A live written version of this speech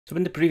So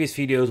in the previous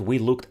videos we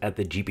looked at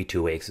the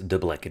GP2x, the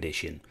Black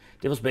Edition.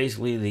 This was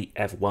basically the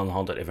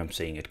F100 if I'm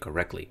saying it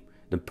correctly.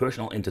 The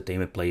personal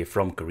entertainment player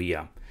from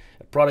Korea.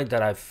 A product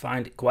that I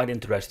find quite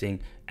interesting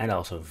and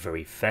also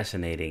very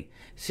fascinating.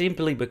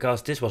 Simply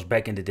because this was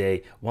back in the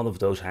day one of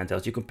those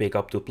handhelds you can pick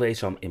up to play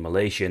some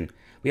emulation.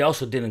 We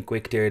also did a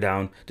quick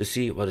teardown to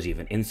see what is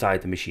even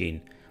inside the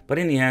machine. But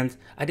in the end,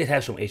 I did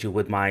have some issue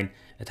with mine.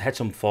 It had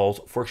some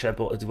faults. For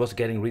example, it was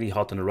getting really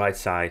hot on the right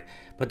side.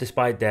 But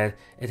despite that,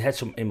 it had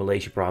some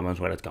emulation problems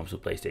when it comes to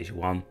PlayStation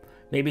 1.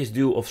 Maybe it's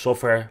due of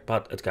software,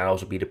 but it can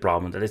also be the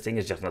problem that this thing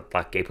is just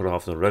not capable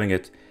of running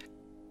it.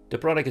 The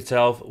product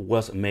itself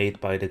was made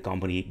by the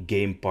company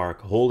Game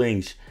Park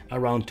Holdings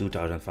around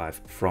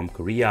 2005 from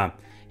Korea.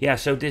 Yeah,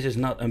 so this is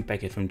not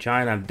unpackaged from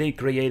China. They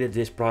created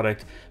this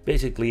product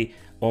basically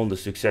on the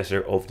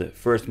successor of the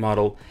first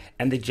model,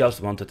 and they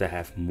just wanted to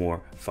have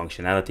more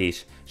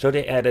functionalities. So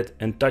they added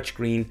a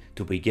touchscreen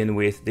to begin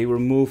with. They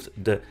removed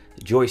the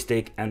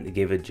joystick and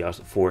gave it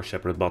just 4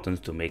 separate buttons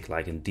to make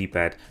like a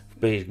D-pad,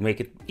 make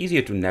it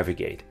easier to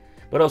navigate.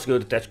 But also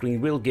the touchscreen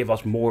will give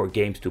us more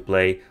games to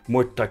play,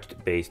 more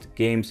touch-based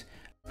games.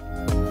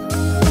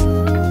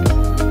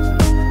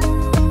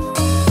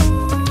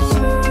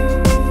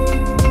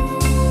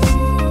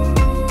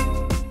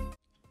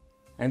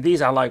 And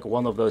these are like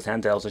one of those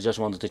handhelds I just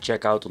wanted to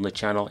check out on the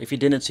channel. If you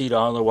didn't see the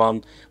other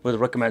one, would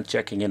recommend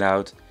checking it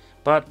out.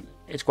 But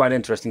it's quite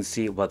interesting to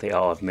see what they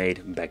all have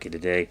made back in the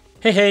day.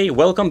 Hey,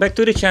 welcome back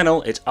to the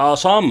channel. It's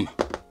awesome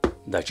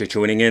that you're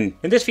tuning in.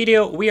 In this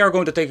video, we are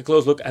going to take a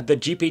close look at the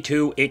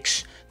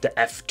GP2x, the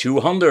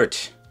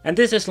F200. And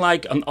this is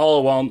like an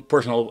all-in-one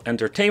personal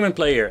entertainment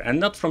player, and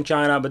not from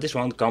China, but this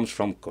one comes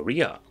from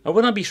Korea. I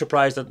would not be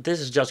surprised that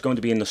this is just going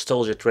to be a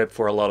nostalgia trip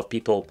for a lot of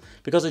people,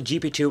 because the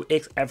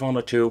GP2x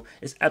F102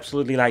 is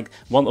absolutely like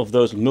one of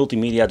those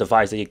multimedia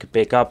devices that you could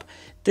pick up.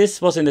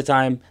 This was in the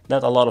time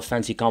that a lot of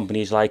fancy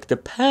companies like the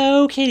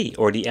Pow Kitty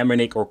or the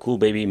Emernic or Cool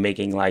Baby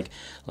making like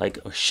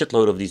a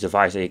shitload of these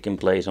devices that you can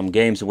play some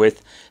games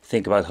with.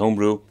 Think about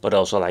Homebrew, but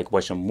also like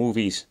watch some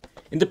movies.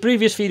 In the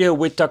previous video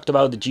we talked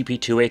about the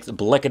GP2x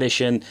Black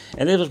Edition,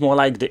 and it was more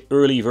like the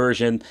early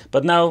version,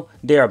 but now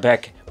they are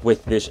back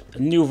with this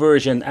new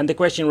version, and the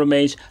question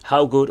remains,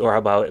 how good or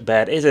how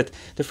bad is it?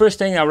 The first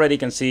thing I already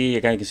can see,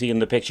 you can see in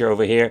the picture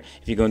over here,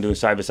 if you're going to do a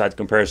side-by-side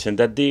comparison,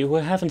 that they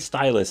have a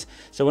stylus.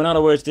 So in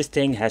other words, this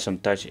thing has some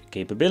touch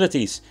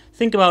capabilities.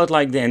 Think about it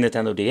like the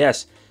Nintendo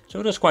DS.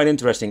 So that's quite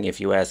interesting if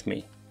you ask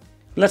me.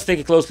 Let's take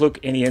a close look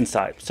in the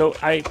inside. So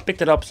I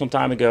picked it up some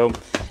time ago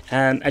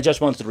and I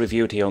just wanted to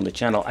review it here on the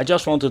channel. I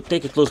just wanted to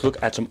take a close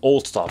look at some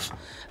old stuff.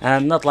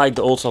 And not like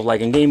the old stuff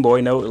like in Game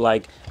Boy, no,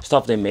 like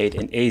stuff they made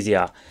in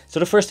Asia. So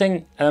the first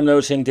thing I'm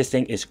noticing, this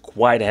thing is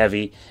quite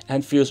heavy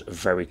and feels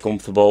very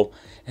comfortable.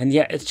 And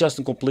yeah, it's just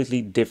a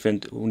completely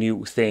different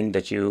new thing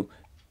that you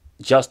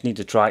just need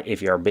to try if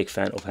you're a big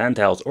fan of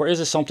handhelds, or is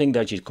it something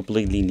that you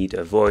completely need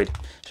to avoid?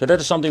 So that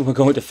is something we're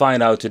going to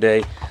find out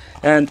today.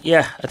 And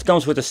yeah, it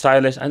comes with a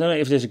stylus. I don't know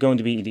if this is going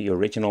to be the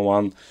original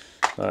one,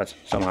 but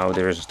somehow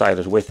there is a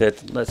stylus with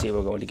it. Let's see if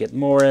we're going to get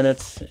more in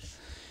it.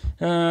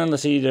 And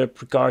let's see the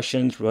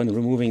precautions when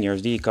removing your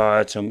SD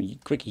card, some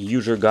quick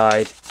user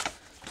guide.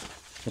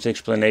 There's an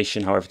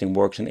explanation how everything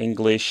works in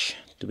English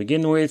to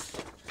begin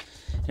with.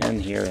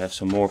 And here I have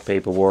some more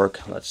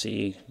paperwork. Let's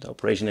see the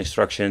operation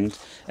instructions,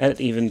 and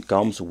it even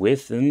comes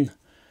with a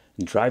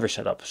driver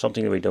setup,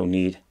 something that we don't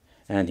need.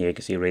 And here you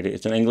can see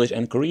it's in English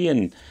and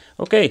Korean.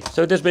 Okay,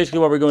 so that's basically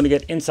what we're going to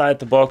get inside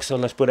the box. So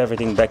let's put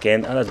everything back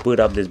in and let's boot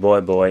up this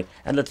boy,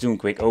 and let's do a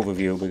quick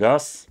overview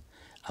because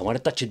I want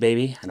to touch it,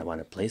 baby, and I want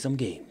to play some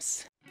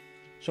games.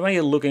 So when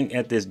you're looking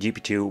at this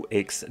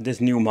GP2x,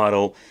 this new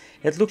model,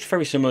 it looks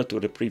very similar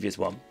to the previous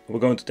one. We're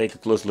going to take a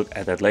close look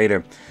at that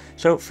later.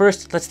 So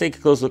first, let's take a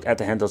close look at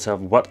the handheld itself.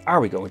 What are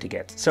we going to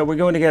get? So we're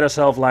going to get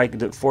ourselves like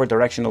the 4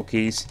 directional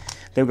keys.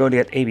 Then we're going to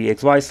get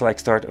ABXY, select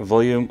start,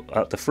 volume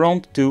at the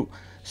front, 2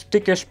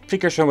 speakers.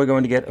 So we're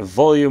going to get a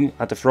volume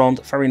at the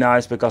front. Very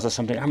nice, because that's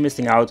something I'm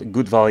missing out,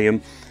 good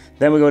volume.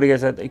 Then we're going to get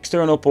that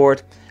external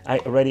port. I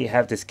already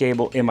have this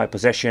cable in my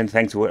possession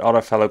thanks to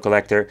another fellow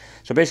collector.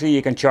 So basically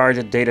you can charge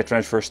it, data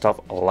transfer, stuff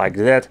like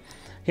that.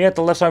 Here at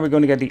the left side we're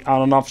going to get the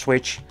on and off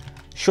switch,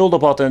 shoulder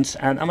buttons,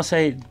 and I must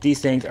say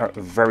these things are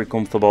very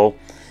comfortable.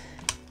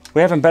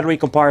 We have a battery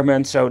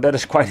compartment, so that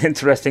is quite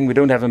interesting. We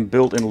don't have a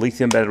built-in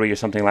lithium battery or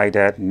something like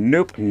that.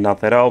 Nope,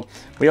 not at all.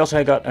 We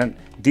also got a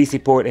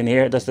DC port in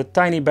here. That's the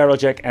tiny barrel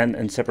jack and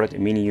a separate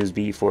mini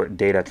USB for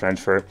data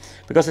transfer.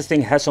 Because this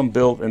thing has some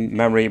built-in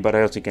memory, but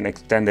I also can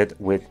extend it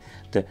with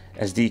the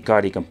SD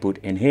card you can put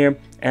in here.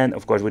 And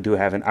of course we do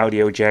have an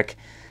audio jack.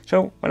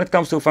 So when it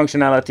comes to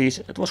functionalities,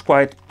 it was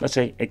quite, let's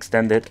say,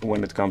 extended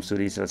when it comes to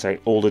these, let's say,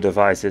 older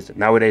devices.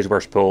 Nowadays we're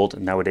spoiled.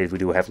 Nowadays we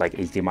do have like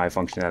HDMI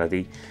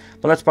functionality.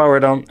 But let's power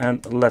it on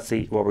and let's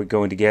see what we're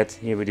going to get.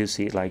 Here we do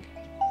see like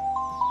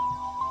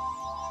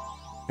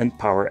and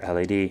power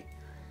LED.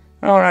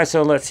 Alright,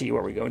 so let's see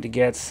what we're going to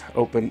get.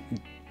 Open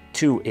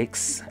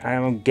 2x.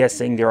 I'm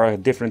guessing there are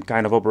different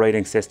kind of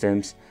operating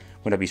systems.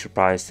 Would not be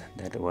surprised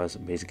that it was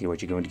basically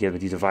what you're going to get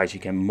with these devices.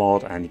 You can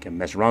mod and you can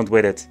mess around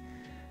with it.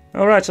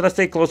 Alright, so let's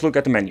take a close look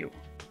at the menu.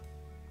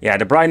 Yeah,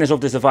 the brightness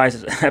of this device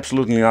is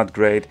absolutely not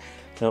great.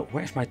 So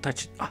where's my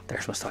touch? Ah,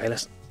 there's my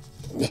stylus.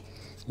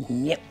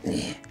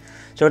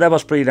 So that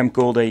was pretty damn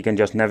cool that you can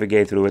just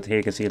navigate through it. Here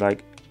you can see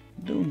like,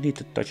 don't need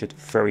to touch it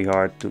very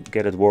hard to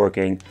get it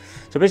working.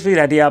 So basically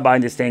the idea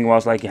behind this thing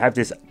was like you have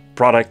this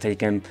product that you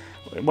can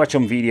watch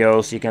some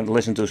videos, you can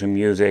listen to some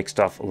music,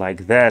 stuff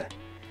like that.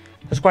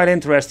 That's quite an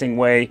interesting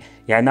way.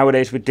 Yeah,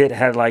 nowadays we did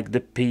have like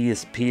the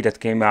PSP that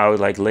came out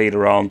like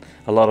later on.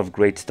 A lot of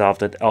great stuff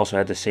that also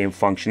had the same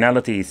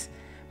functionalities.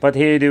 But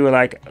here you do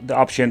like the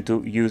option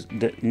to use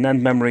the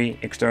NAND memory,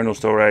 external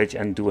storage,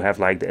 and do have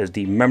like the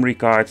SD memory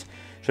cards.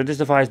 So this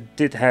device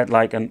did have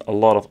like a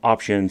lot of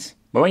options.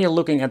 But when you're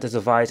looking at this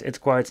device, it's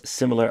quite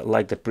similar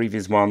like the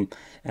previous one.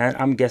 And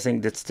I'm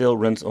guessing that still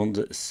runs on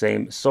the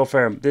same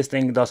software. This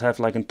thing does have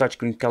like a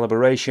touchscreen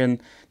calibration.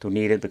 Don't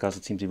need it because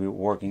it seems to be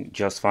working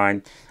just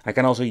fine. I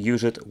can also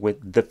use it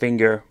with the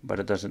finger, but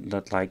it doesn't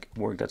not like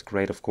work that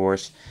great, of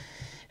course.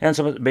 And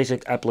some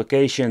basic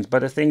applications. But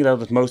the thing that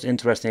is most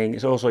interesting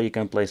is also you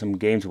can play some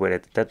games with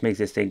it. That makes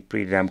this thing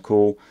pretty damn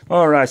cool.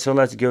 Alright, so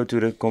let's go to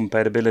the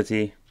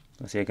compatibility.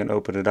 Let's see, I can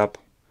open it up.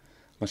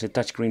 Once the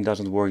touchscreen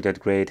doesn't work that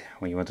great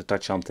when you want to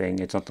touch something,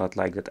 it's not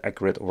like that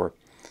accurate or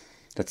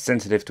that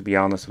sensitive, to be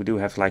honest. We do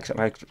have like some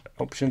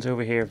options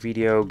over here,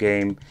 video,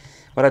 game.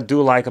 What I do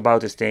like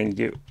about this thing,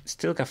 you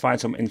still can find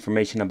some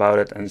information about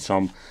it and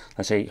some,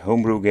 let's say,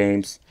 homebrew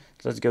games.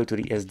 So let's go to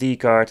the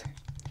SD card.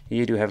 Here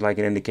you do have like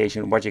an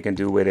indication what you can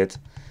do with it.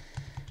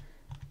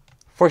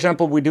 For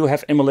example, we do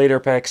have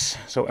emulator packs,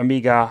 so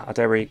Amiga,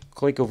 Atari,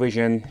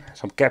 ColecoVision,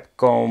 some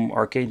Capcom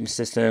arcade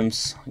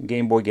systems,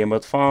 Game Boy, Game Boy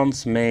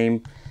Advance,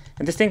 MAME.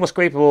 And this thing was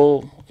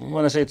capable,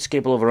 when I say it's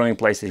capable of running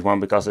PlayStation 1,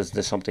 because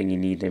it's something you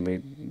need, and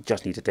we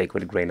just need to take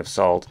with a grain of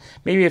salt.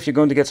 Maybe if you're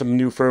going to get some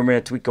new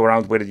firmware, tweak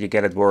around with it, you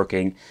get it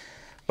working.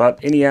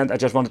 But in the end, I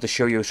just wanted to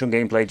show you some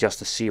gameplay just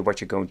to see what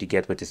you're going to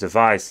get with this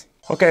device.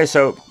 Okay,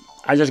 so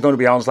I'm just going to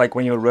be honest, like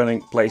when you're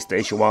running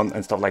PlayStation 1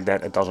 and stuff like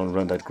that, it doesn't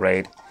run that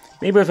great.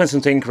 Maybe with some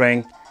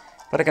tinkering,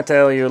 but I can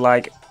tell you,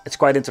 like, it's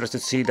quite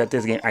interesting to see that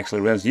this game actually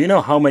runs. Do you know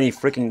how many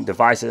freaking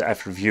devices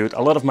I've reviewed?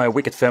 A lot of my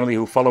wicked family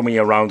who follow me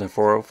around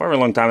for a very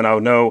long time now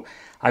know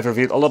I've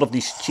reviewed a lot of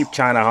these cheap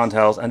China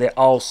handhelds, and they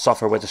all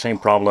suffer with the same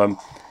problem.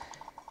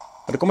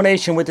 But the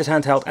combination with this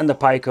handheld and the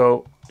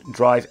Pico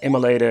Drive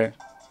emulator,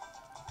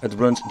 it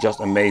runs just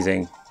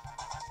amazing.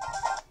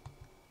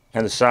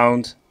 And the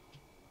sound,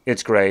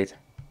 it's great.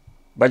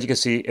 But you can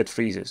see it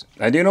freezes.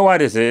 And do you know why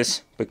this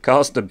is?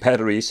 Because the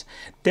batteries,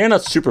 they're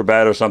not super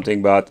bad or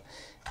something, but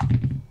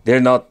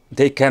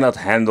they cannot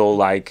handle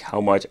like how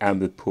much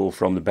amp it pull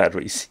from the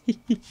batteries.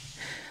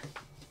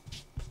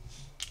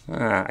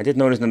 I did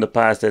notice in the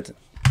past that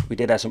we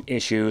did have some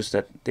issues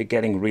that they're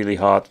getting really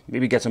hot.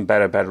 Maybe get some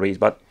better batteries,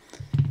 but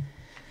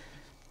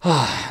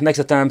next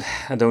attempt,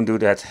 I don't do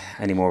that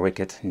anymore,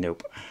 Wicked.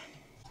 Nope.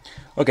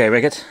 Okay,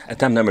 Wicked,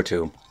 attempt number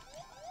 2.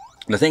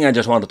 The thing I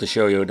just wanted to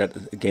show you that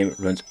the game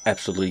runs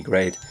absolutely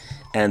great,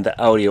 and the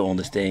audio on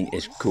this thing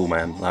is cool,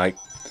 man. Like,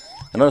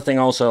 another thing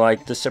also,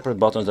 like the separate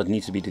buttons that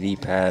needs to be the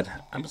D-pad.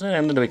 I'm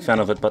not a big fan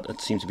of it, but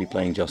it seems to be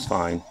playing just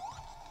fine.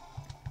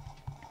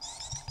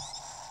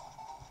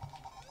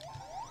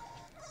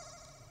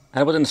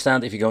 I would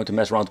understand if you're going to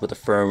mess around with the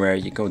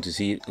firmware, you're going to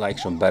see like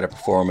some better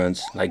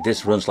performance. Like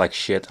this runs like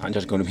shit. I'm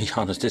just going to be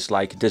honest, this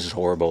is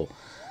horrible.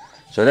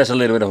 So that's a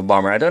little bit of a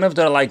bummer. I don't know if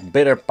there are like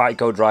better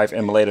Pico Drive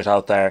emulators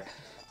out there.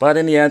 But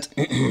in the end,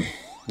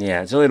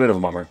 yeah, it's a little bit of a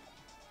bummer.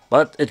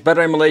 But it's better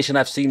emulation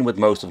I've seen with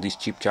most of these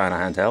cheap China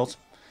handhelds.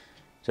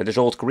 So this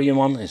old Korean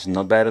one is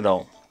not bad at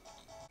all.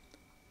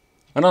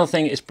 Another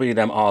thing is pretty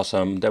damn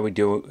awesome that we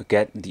do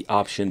get the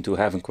option to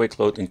have a quick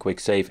load and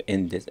quick save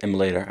in this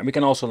emulator. And we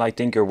can also like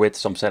tinker with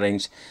some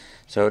settings.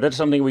 So that's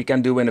something we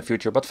can do in the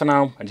future. But for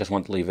now, I just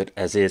want to leave it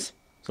as is.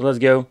 So let's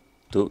go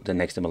to the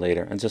next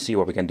emulator and just see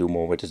what we can do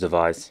more with this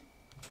device.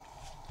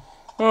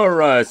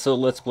 Alright, so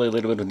let's play a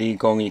little bit of Diddy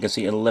Kong. You can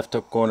see in the left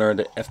top corner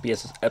the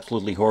FPS is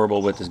absolutely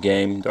horrible with this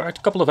game. There are a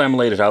couple of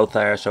emulators out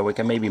there, so we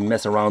can maybe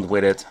mess around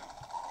with it.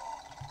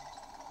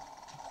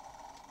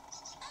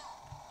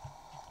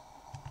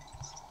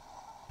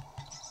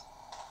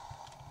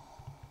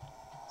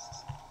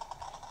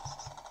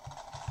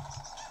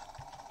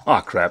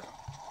 Ah, crap.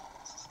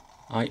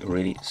 I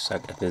really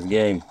suck at this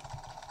game.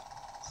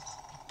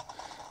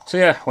 So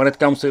yeah, when it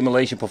comes to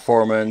emulation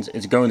performance,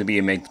 it's going to be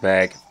a mixed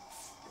bag.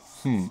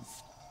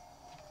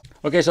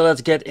 Okay, so let's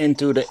get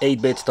into the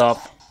 8-bit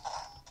stuff.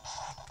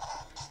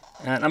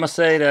 And I must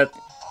say that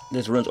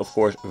this runs, of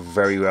course,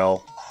 very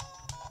well.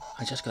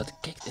 I just got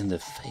kicked in the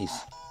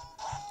face.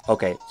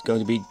 Okay, it's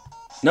going to be...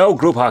 No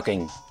group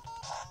hacking!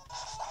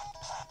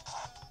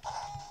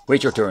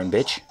 Wait your turn,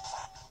 bitch.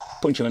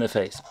 Punch you in the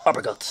face.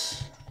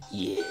 Uppercut!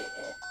 Yeah!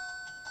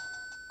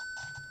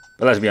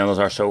 But let's be honest,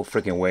 there are so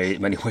freaking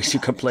many ways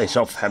you can play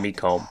some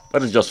Famicom.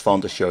 But it's just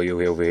fun to show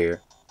you over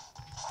here.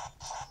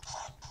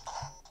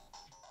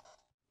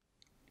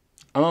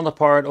 Another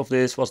part of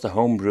this was the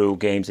homebrew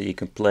games that you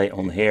can play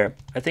on here.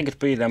 I think it's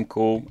pretty damn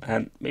cool,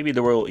 and maybe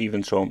there were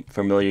even some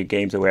familiar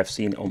games that we have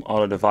seen on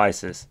other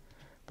devices.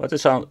 but it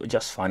sounds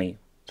just funny.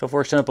 So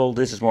for example,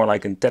 this is more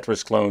like a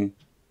Tetris clone,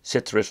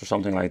 Citrus or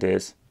something like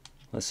this.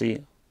 Let's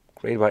see,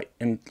 created by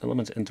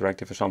Elements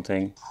Interactive or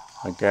something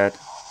like that.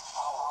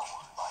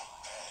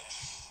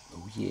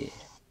 Oh yeah.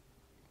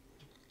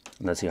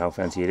 And let's see how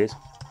fancy it is.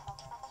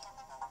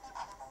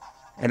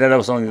 And that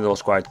was something that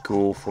was quite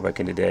cool for back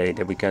in the day,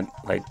 that we can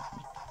like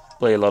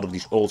play a lot of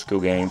these old school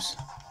games.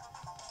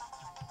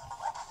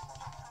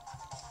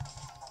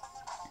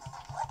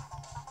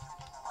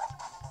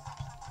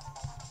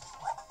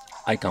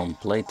 I can't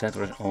play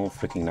Tetris all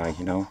freaking night,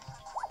 you know.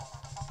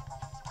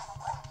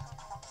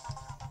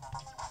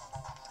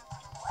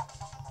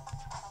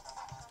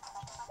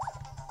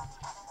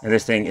 And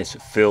this thing is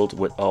filled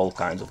with all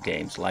kinds of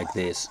games like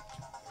this.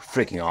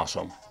 Freaking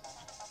awesome.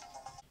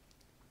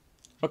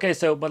 Okay,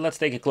 but let's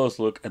take a close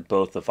look at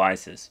both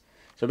devices.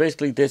 So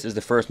basically this is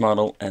the first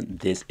model and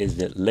this is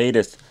the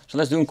latest. So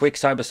let's do a quick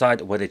side by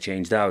side what they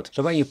changed out.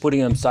 So when you're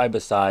putting them side by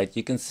side,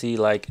 you can see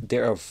like they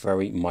are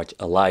very much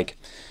alike.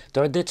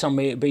 Though I did some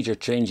major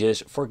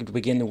changes. For to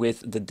begin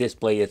with, the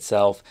display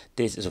itself.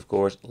 This is of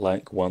course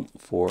like one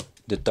for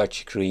the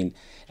touch screen,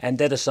 and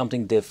that is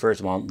something the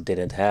first one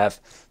didn't have.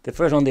 The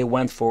first one they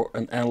went for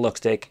an analog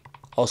stick,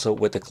 also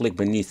with a click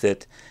beneath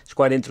it. It's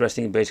quite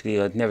interesting. Basically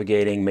like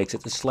navigating makes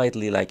it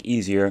slightly like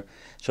easier,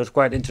 so it's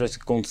quite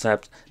interesting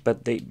concept,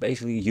 but they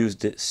basically use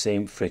the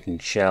same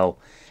freaking shell,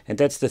 and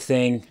that's the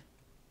thing.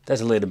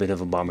 That's a little bit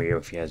of a bummer here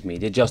if you ask me.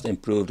 They just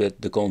improved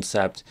it, the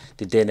concept.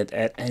 They didn't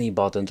add any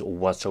buttons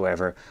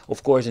whatsoever.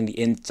 Of course in the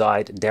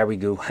inside there we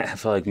do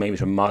have like maybe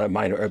some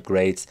minor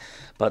upgrades,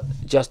 but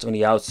just on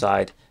the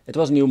outside it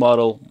was a new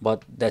model,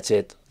 but that's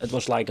it. It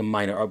was like a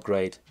minor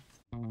upgrade.